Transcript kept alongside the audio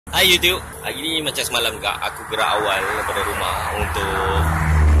Hai YouTube. Hari ni macam semalam juga, aku gerak awal daripada rumah untuk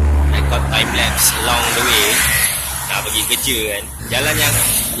record time lapse along the way nak pergi kerja kan. Jalan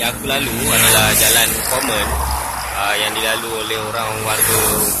yang aku lalu adalah jalan common yang dilalui oleh orang warga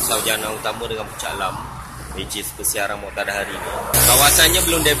Sarjana Utama dengan Puncak Alam, which is persiaran matahari ni. Kawasannya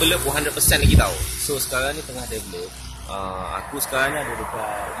belum develop 100% lagi tau. So sekarang ni tengah develop. Aku sekarang ni ada dekat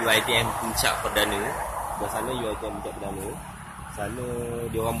UiTM Puncak Perdana. Sebelah sana UiTM Puncak Perdana. Sana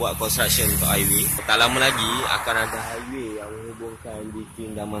diorang buat construction untuk highway. Tak lama lagi akan ada highway yang menghubungkan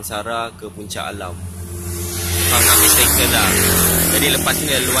between Damansara ke Puncak Alam. Kalau nak mistaken lah. Jadi lepas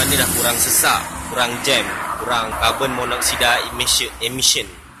ni laluan ni dah kurang sesak, kurang jam, kurang carbon monoxide emission.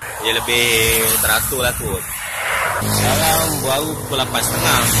 Dia lebih teratur lah kot. Sekarang baru pukul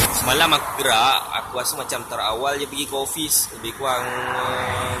 8.30. Semalam aku gerak, aku rasa macam terawal je pergi ke office. Lebih kurang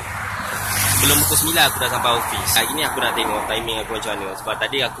belum pukul 9 aku dah sampai office. Hari ni aku nak tengok timing aku macam mana. Sebab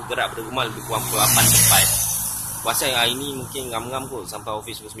tadi aku gerak dari rumah lebih kurang pukul 8 tepat. Puasa hari ni mungkin ngam-ngam kot sampai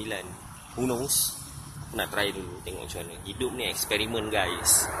office pukul 9. Who knows? Aku nak try dulu tengok macam mana. Hidup ni eksperimen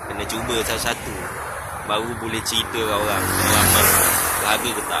guys. Kena cuba satu-satu baru boleh cerita kat orang pengalaman laga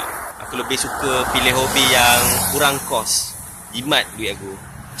ke tak. Aku lebih suka pilih hobi yang kurang kos, jimat duit aku.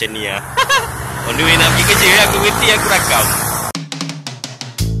 Macam ni lah. On the way nak pergi kerja, aku berhenti, aku rakam.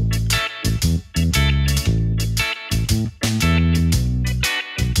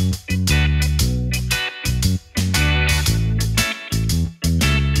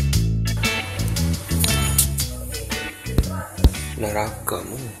 Nak rakam.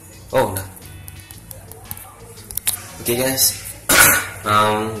 Oh dah. Okay guys,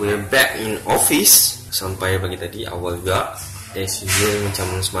 we're back in office. Sampai pagi tadi awal juga. As usual macam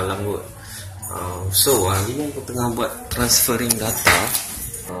semalam kot. So hari ni aku tengah buat transferring data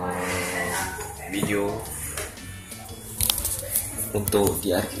video untuk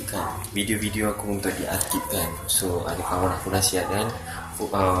diarsipkan. Video-video aku untuk diarsipkan. So ada kawan aku nasihatkan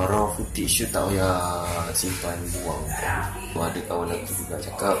raw footage tu tak payah simpan buang. So ada kawan aku juga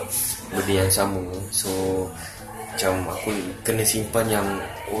cakap benda yang sama. So macam aku kena simpan yang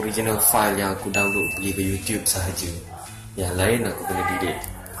original file yang aku download pergi ke YouTube sahaja. Yang lain aku kena delete.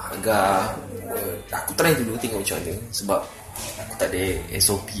 Agak aku try dulu tengok macam mana. Sebab aku tak ada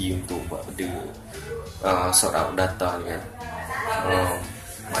SOP untuk buat benda sort out data ni kan.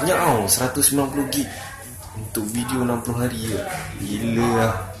 Banyak tau, 190 gig untuk video 60 hari je. Gila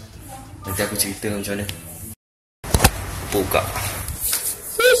lah. Nanti aku cerita macam mana. Buka.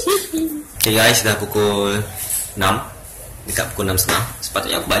 Okay guys, dah pukul 6. Dekat pukul 6.30.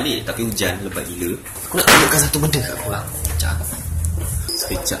 Sepatutnya aku balik, tapi hujan lebat gila. Aku nak tunjukkan satu benda kat korang.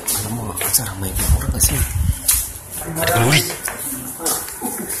 Sekejap. Alamak, macam ramai orang kat sini. Ada kenduri.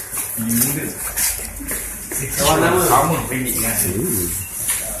 Kawan nama sama pendek kan.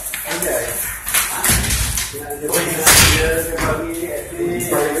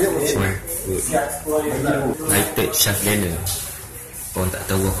 Lighted chef dinner. Korang tak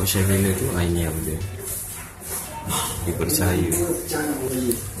tahu apa chef dinner tu, ini yang benda. Dia bercahaya.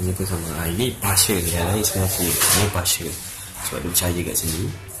 Ini pun sama. Ini partial. Yang lain semua full. Ini partial. Sebab dia bercahaya kat sini.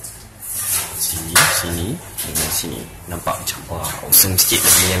 Sini dengan sini. Nampak macam awesome sikit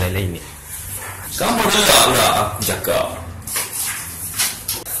dengan yang lain-lain ni. Kamu gelap lah aku cakap.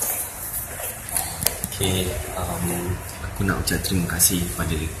 Okay, aku nak ucap terima kasih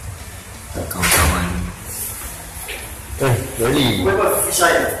kepada kawan-kawan. Really? Fish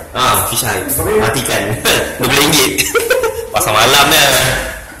eye. Matikan RM20. Pasal malam dah.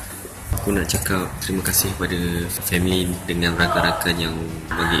 Aku nak cakap terima kasih kepada family dengan rakan-rakan yang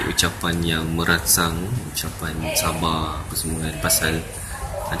bagi ucapan yang merangsang, ucapan sabar apa semua kan. Pasal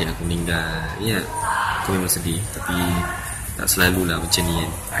adik aku meninggal. Ya, aku memang sedih. Tapi tak selalulah macam ni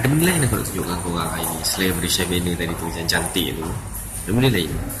kan. Ada benda lain aku nak tunjukkan korang hari ni. Selain daripada chef banner tadi tu yang cantik tu, ada benda lain.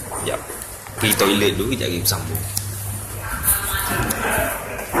 Sekejap, pergi toilet dulu, kejap lagi bersambung.